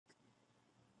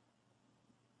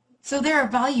So there are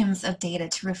volumes of data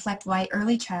to reflect why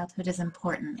early childhood is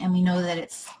important, and we know that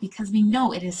it's because we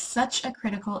know it is such a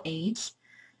critical age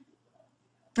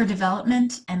for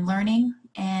development and learning,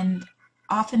 and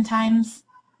oftentimes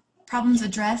problems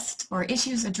addressed or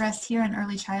issues addressed here in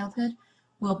early childhood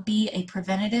will be a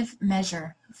preventative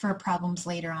measure for problems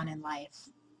later on in life.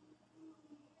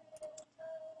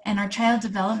 And our child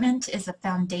development is a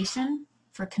foundation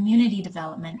for community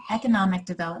development, economic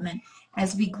development,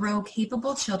 as we grow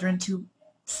capable children to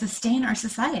sustain our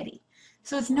society.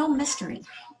 So it's no mystery.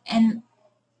 And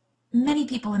many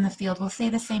people in the field will say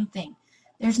the same thing.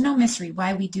 There's no mystery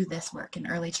why we do this work in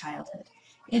early childhood.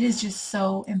 It is just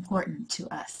so important to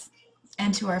us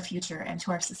and to our future and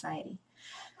to our society.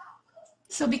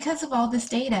 So because of all this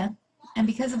data and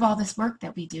because of all this work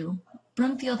that we do,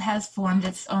 Broomfield has formed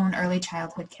its own Early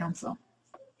Childhood Council.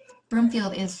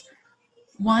 Broomfield is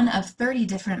one of 30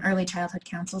 different early childhood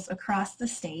councils across the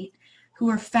state who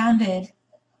were founded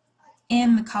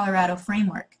in the Colorado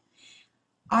framework.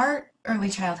 Our Early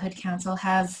Childhood Council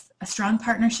has strong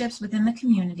partnerships within the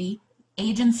community,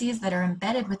 agencies that are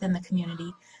embedded within the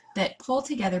community that pull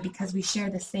together because we share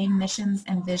the same missions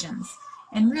and visions.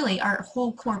 And really, our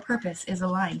whole core purpose is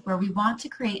aligned, where we want to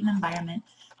create an environment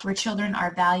where children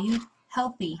are valued,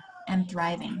 healthy, and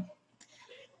thriving.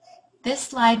 This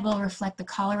slide will reflect the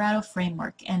Colorado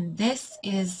framework, and this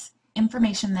is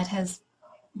information that has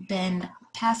been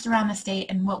passed around the state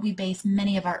and what we base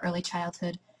many of our early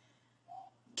childhood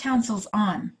councils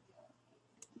on.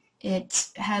 It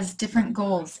has different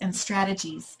goals and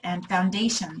strategies and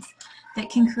foundations that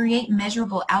can create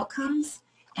measurable outcomes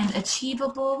and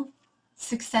achievable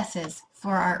successes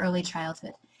for our early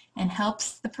childhood, and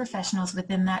helps the professionals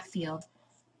within that field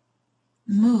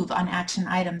move on action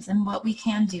items and what we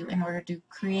can do in order to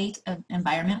create an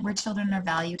environment where children are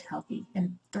valued, healthy,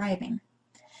 and thriving.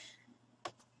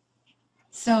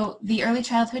 So the Early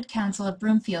Childhood Council of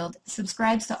Broomfield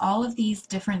subscribes to all of these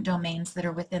different domains that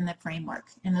are within the framework,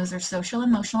 and those are social,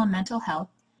 emotional, and mental health,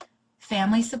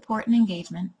 family support and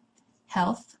engagement,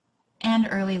 health, and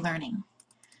early learning.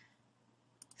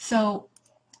 So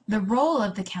the role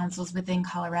of the councils within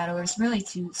Colorado is really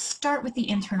to start with the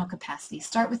internal capacity,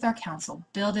 start with our council,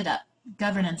 build it up,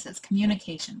 governances,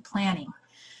 communication, planning,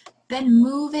 then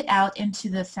move it out into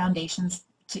the foundations,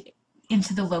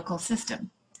 into the local system,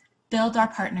 build our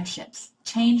partnerships,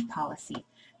 change policy,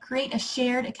 create a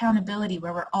shared accountability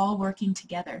where we're all working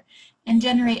together, and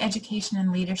generate education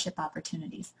and leadership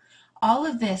opportunities. All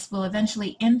of this will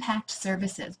eventually impact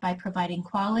services by providing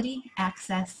quality,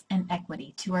 access, and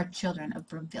equity to our children of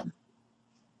Broomfield.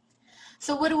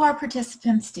 So what do our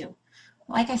participants do?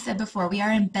 Like I said before, we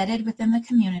are embedded within the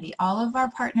community. All of our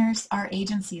partners are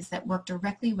agencies that work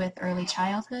directly with early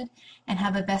childhood and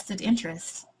have a vested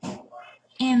interest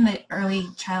in the early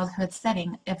childhood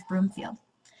setting of Broomfield.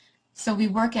 So we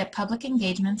work at public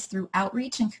engagements through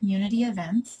outreach and community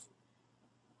events.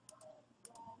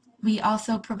 We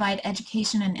also provide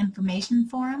education and information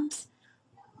forums.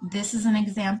 This is an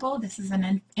example. This is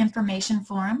an information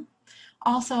forum.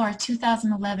 Also our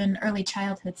 2011 Early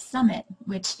Childhood Summit,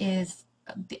 which is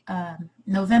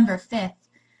November 5th.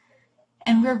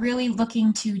 And we're really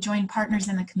looking to join partners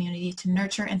in the community to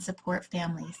nurture and support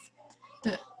families.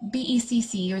 The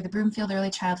BECC, or the Broomfield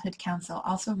Early Childhood Council,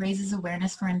 also raises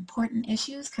awareness for important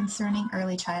issues concerning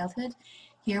early childhood.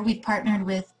 Here we've partnered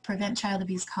with Prevent Child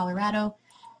Abuse Colorado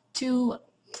to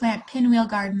plant pinwheel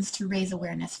gardens to raise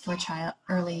awareness for child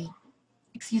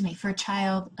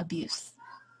abuse.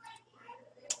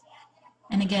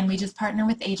 And again, we just partner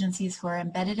with agencies who are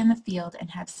embedded in the field and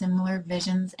have similar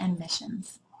visions and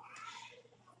missions.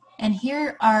 And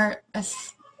here are a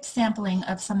sampling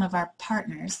of some of our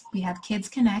partners. We have Kids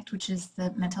Connect, which is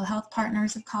the Mental Health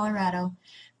Partners of Colorado,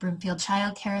 Broomfield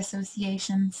Child Care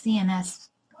Association, CNS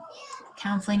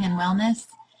Counseling and Wellness,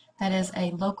 that is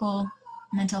a local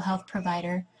mental health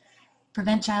provider,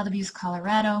 Prevent Child Abuse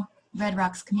Colorado, Red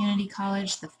Rocks Community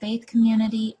College, the Faith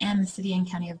Community, and the City and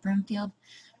County of Broomfield.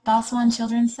 Balswan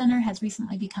Children's Center has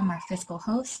recently become our fiscal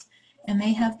host, and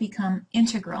they have become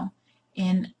integral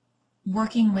in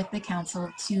working with the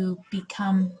council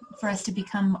for us to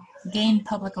gain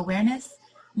public awareness,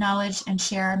 knowledge, and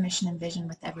share our mission and vision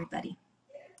with everybody.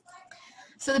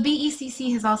 So the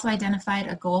BECC has also identified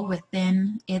a goal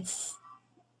within its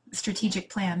strategic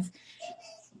plans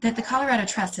that the Colorado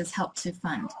Trust has helped to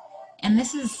fund. And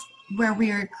this is where we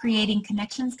are creating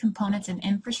connections, components, and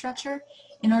infrastructure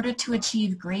in order to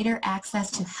achieve greater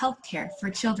access to health care for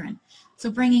children.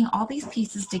 So bringing all these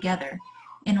pieces together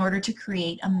in order to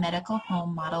create a medical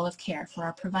home model of care for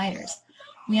our providers.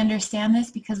 We understand this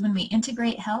because when we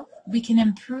integrate health, we can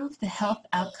improve the health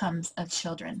outcomes of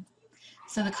children.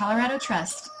 So the Colorado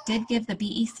Trust did give the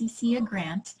BECC a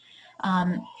grant.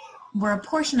 Where a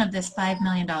portion of this $5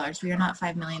 million, we are not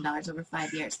 $5 million over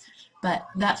 5 years, but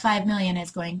that $5 million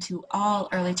is going to all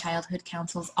early childhood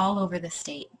councils all over the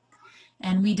state.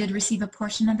 And we did receive a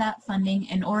portion of that funding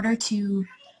in order to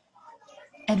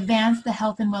advance the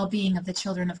health and well-being of the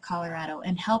children of Colorado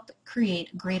and help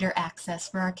create greater access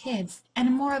for our kids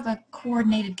and more of a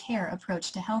coordinated care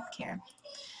approach to health care.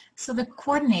 So the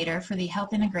coordinator for the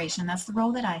health integration, that's the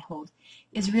role that I hold,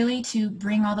 is really to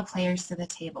bring all the players to the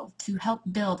table, to help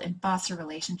build and foster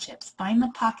relationships, find the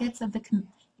pockets of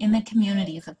in the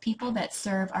communities of people that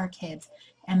serve our kids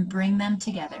and bring them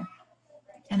together.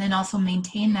 And then also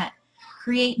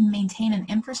create and maintain an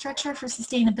infrastructure for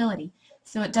sustainability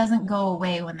so it doesn't go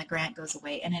away when the grant goes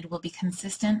away, and it will be a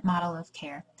consistent model of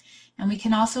care. And we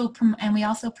also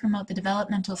promote the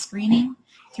developmental screening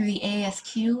through the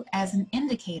ASQ as an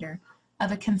indicator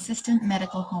of a consistent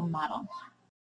medical home model.